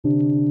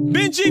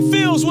Benji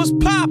Fields was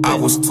poppin'. I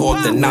was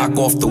taught to knock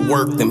off the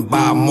work, then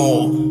buy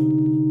more.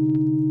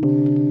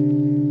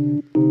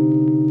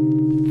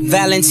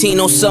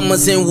 Valentino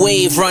Summers and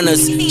wave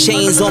runners,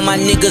 chains on my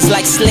niggas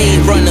like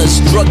slave runners.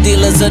 Drug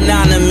dealers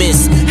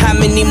anonymous. How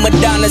many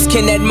Madonnas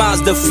can that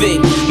Mazda fit?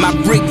 My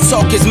brick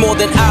talk is more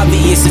than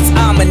obvious, it's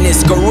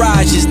ominous.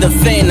 Garage is the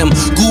phantom,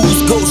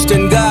 ghouls, ghosts,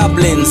 and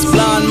goblins.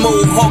 Blonde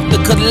mohawk the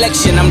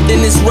collection, I'm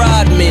Dennis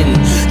Rodman.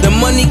 The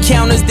money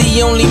count is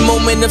the only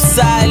moment of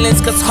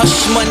silence, cause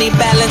hush money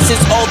balances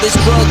all this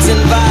drugs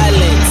and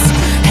violence.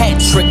 Hat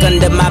trick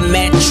under my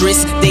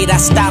mattress. Date I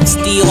stop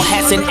steal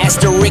has an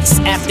asterisk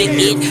after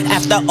it.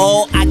 After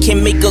all, I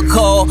can make a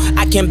call,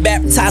 I can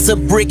baptize a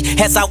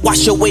brick as I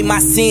wash away my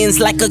sins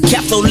like a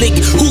Catholic.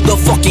 Who the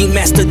fucking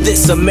master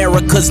this?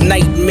 America's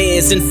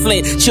nightmares in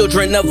Flint.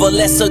 Children of a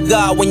lesser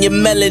God when your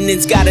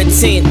melanin's got a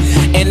tint.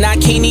 And I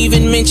can't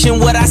even mention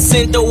what I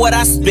sent or what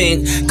I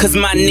spent, cause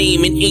my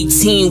name in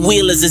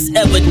 18-wheelers is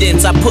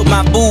evidence. I put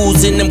my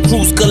booze in them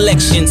cruise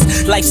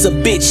collections. Life's a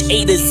bitch,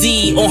 A to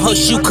Z on her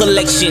shoe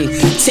collection.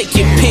 Take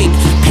your pick,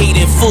 paid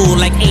in full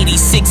like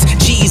 86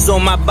 G's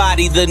on my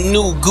body. The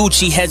new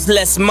Gucci has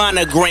less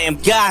monogram.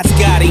 God's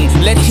got him.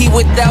 Let he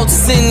without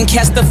sin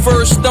cast the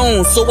first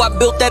stone. So I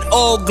built that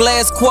all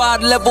glass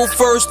quad level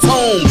first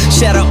home.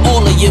 Shatter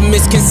all of your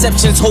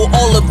misconceptions, hold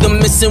all of the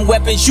missing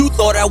weapons. You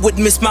thought I would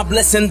miss my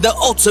blessing, the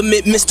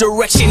ultimate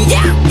misdirection.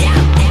 Yeah.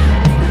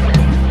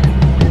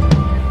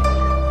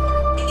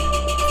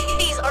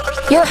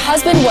 Your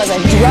husband was a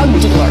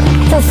drug dealer.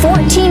 For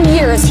 14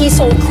 years, he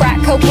sold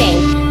crack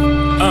cocaine.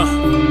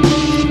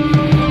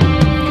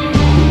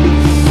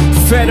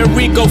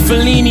 Federico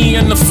Fellini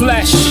in the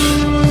flesh,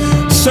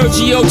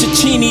 Sergio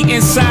Cicchini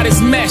inside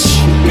his mesh.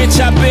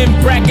 Bitch, I've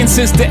been bracking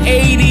since the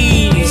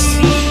 80s.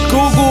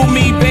 Google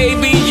me,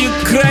 baby, you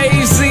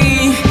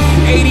crazy.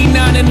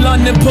 89 in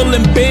London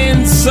pulling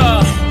Benz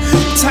up.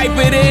 Type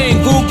it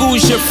in,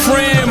 Google's your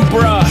friend,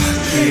 bruh.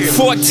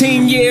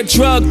 14-year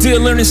drug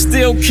dealer and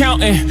still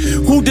counting.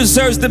 Who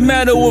deserves the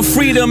medal of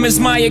freedom is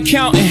my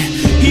accountant.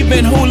 He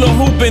been hula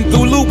hooping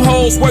through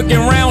loopholes, working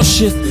round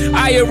shift.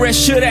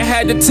 IRS shoulda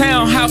had the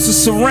townhouses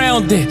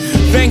surrounded.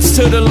 Thanks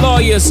to the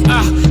lawyers,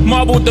 I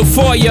marbled the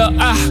foyer,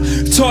 I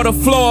tore the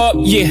floor up,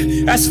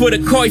 yeah, that's for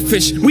the koi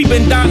fish. We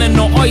been dining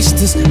on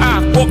oysters. I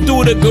walked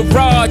through the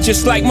garage,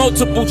 just like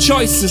multiple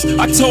choices.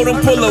 I told him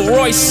pull a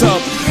Royce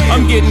up,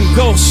 I'm getting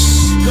ghosts.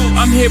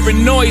 I'm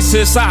hearing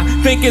noises, I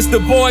think it's the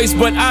boys,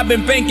 but I've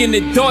been banking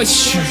the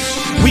Deutsche.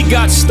 We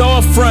got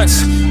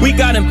storefronts, we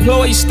got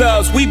employee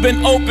stubs. We've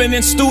been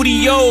opening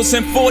studios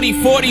and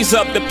 40/40s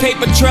up. The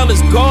paper trail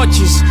is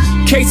gorgeous.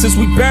 Cases,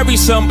 we bury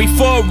some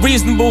before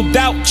reasonable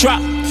doubt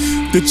drop.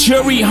 The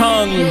jury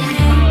hung.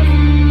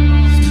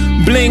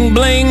 Bling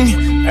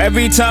bling.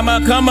 Every time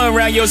I come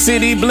around your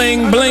city,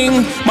 bling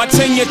bling. My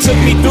tenure took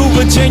me through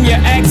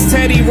Virginia. Ask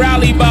Teddy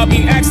Riley about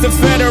me, ask the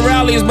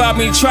federales about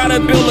me. Try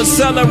to build a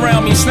cell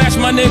around me, snatch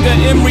my nigga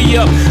Emery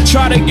up.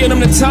 Try to get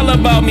him to tell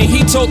about me.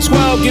 He told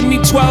 12, give me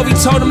 12. He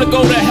told him to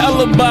go to hell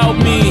about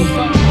me.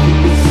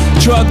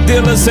 Drug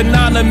dealers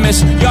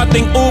anonymous. Y'all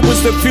think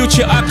Uber's the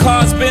future, our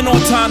cars been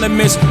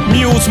autonomous.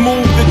 Mules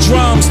move the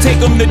drums, take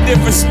them to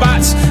different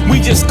spots. We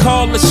just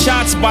call the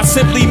shots by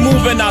simply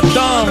moving our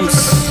thumbs.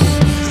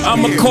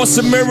 I'm a course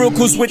of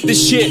miracles with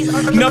this shit.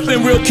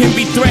 Nothing real can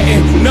be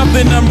threatened,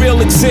 nothing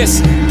unreal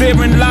exists.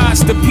 Therein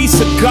lies the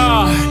peace of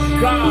God.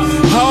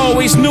 I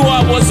always knew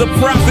I was a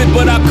prophet,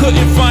 but I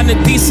couldn't find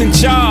a decent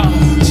job.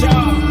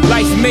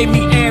 Life made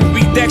me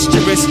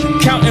ambidextrous,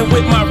 counting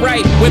with my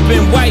right,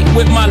 whipping white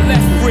with my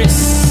left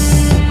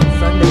wrist.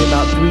 Sunday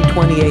about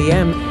 3:20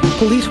 a.m.,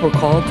 police were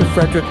called to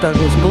Frederick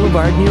Douglass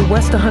Boulevard near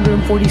West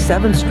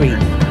 147th Street.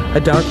 A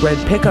dark red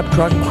pickup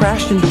truck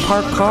crashed into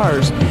parked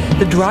cars.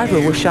 The driver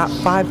was shot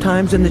 5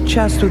 times in the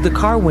chest through the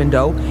car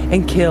window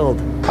and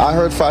killed. I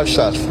heard 5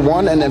 shots,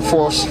 1 and then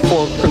four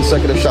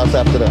consecutive shots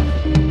after that.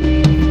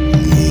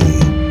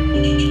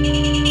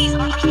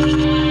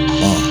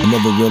 I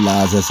never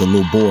realized as a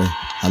little boy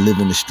how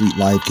living the street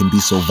life can be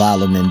so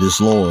violent and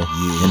disloyal.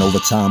 And over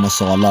time I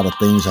saw a lot of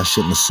things I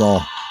shouldn't have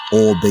saw.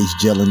 Oil-based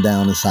gelling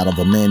down inside of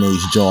a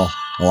mayonnaise jar.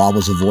 Or I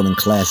was avoiding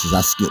classes,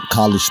 I skipped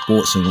college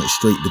sports and went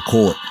straight to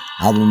court.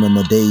 I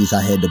remember days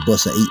I had to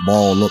bust an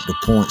 8-ball up the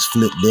points,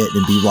 flip that,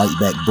 and be right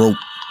back broke.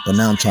 But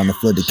now I'm trying to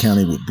flood the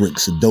county with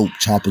bricks of dope,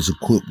 choppers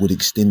equipped with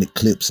extended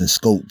clips and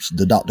scopes.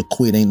 The doctor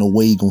quit, ain't no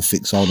way he gon'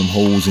 fix all them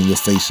holes in your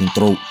face and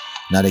throat.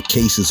 Now the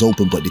case is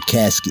open, but the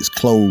casket's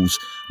closed.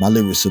 My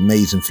lyrics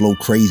amazing, flow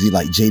crazy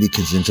like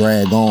Jadakiss and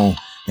Drag On.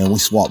 And we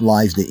swap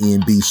lives to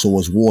NB, so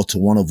it's war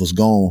till one of us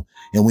gone.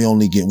 And we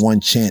only get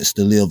one chance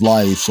to live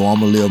life, so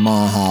I'ma live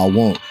mine how I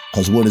want.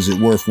 Cause what is it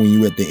worth when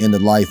you at the end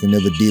of life and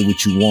never did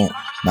what you want?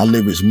 My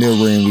lyrics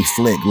mirror and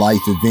reflect life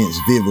events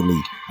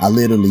vividly. I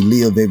literally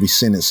live every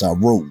sentence I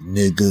wrote,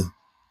 nigga.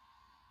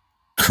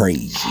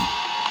 Crazy.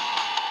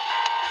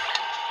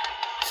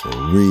 For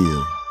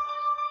real.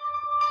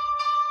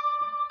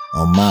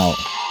 I'm out.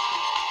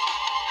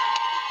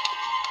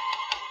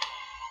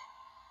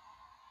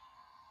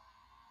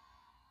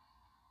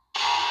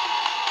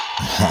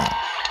 Ha.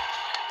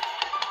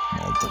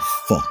 Motherfucker.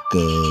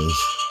 motherfuckers.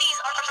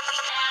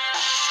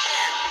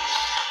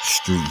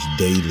 Streets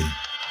daily.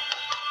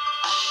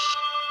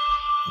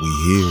 We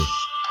here.